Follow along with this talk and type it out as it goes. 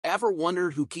Ever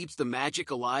wondered who keeps the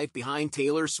magic alive behind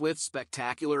Taylor Swift's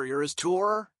spectacular Eras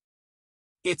Tour?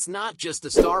 It's not just the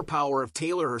star power of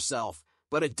Taylor herself,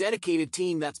 but a dedicated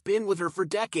team that's been with her for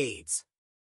decades.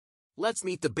 Let's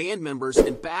meet the band members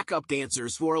and backup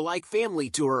dancers who are like family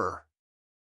to her.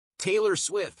 Taylor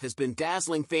Swift has been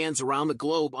dazzling fans around the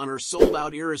globe on her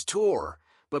sold-out Eras Tour,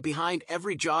 but behind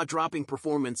every jaw-dropping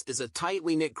performance is a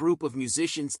tightly knit group of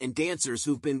musicians and dancers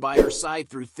who've been by her side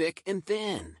through thick and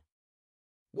thin.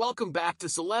 Welcome back to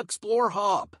Celeb Explore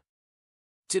Hub.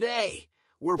 Today,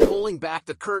 we're pulling back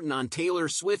the curtain on Taylor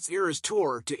Swift's Eras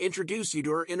Tour to introduce you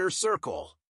to her inner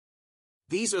circle.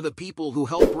 These are the people who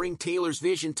help bring Taylor's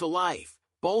vision to life,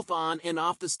 both on and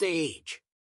off the stage.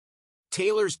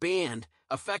 Taylor's band,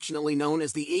 affectionately known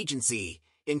as The Agency,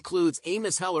 includes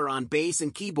Amos Heller on bass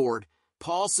and keyboard,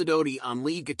 Paul Sidoti on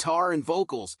lead guitar and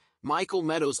vocals, Michael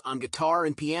Meadows on guitar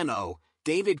and piano,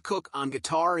 David Cook on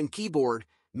guitar and keyboard,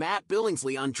 Matt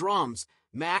Billingsley on drums,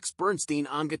 Max Bernstein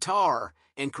on guitar,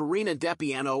 and Karina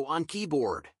DePiano on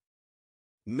keyboard.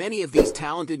 Many of these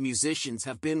talented musicians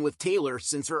have been with Taylor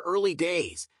since her early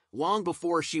days, long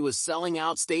before she was selling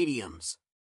out stadiums.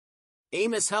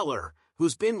 Amos Heller,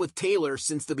 who's been with Taylor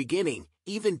since the beginning,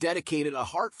 even dedicated a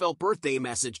heartfelt birthday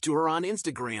message to her on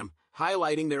Instagram,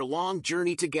 highlighting their long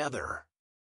journey together.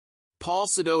 Paul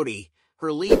Sidoti,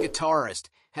 her lead guitarist,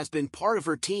 has been part of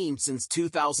her team since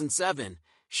 2007,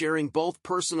 sharing both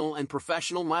personal and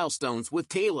professional milestones with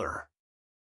Taylor.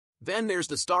 Then there's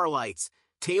the Starlights,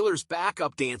 Taylor's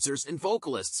backup dancers and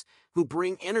vocalists, who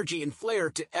bring energy and flair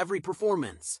to every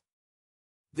performance.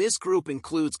 This group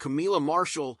includes Camila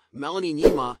Marshall, Melanie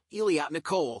Nyima, Eliot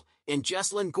Nicole, and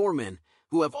Jesslyn Gorman,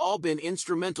 who have all been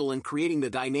instrumental in creating the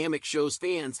dynamic shows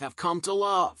fans have come to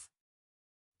love.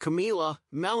 Camila,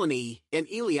 Melanie, and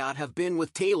Eliot have been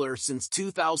with Taylor since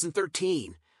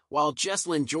 2013, while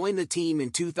Jesslyn joined the team in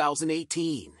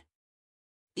 2018.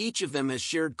 Each of them has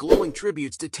shared glowing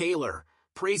tributes to Taylor,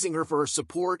 praising her for her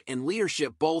support and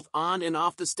leadership both on and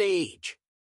off the stage.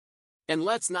 And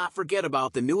let's not forget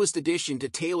about the newest addition to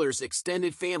Taylor's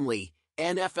extended family,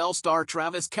 NFL star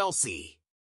Travis Kelce.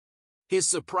 His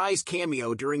surprise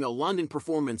cameo during a London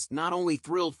performance not only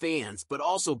thrilled fans but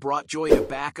also brought joy to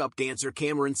backup dancer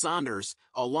Cameron Saunders,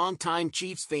 a longtime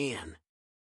Chiefs fan.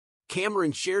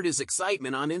 Cameron shared his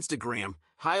excitement on Instagram,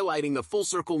 highlighting the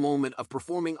full-circle moment of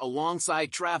performing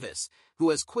alongside Travis, who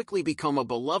has quickly become a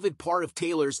beloved part of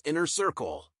Taylor's inner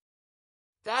circle.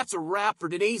 That's a wrap for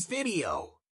today's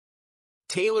video.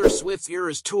 Taylor Swift's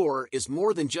Eras Tour is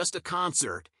more than just a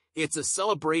concert, it's a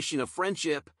celebration of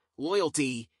friendship,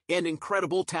 loyalty, and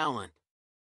incredible talent.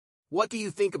 What do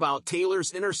you think about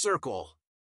Taylor's inner circle?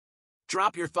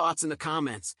 Drop your thoughts in the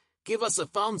comments, give us a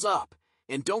thumbs up,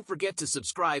 and don't forget to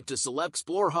subscribe to Celeb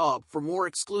Explore Hub for more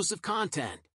exclusive content.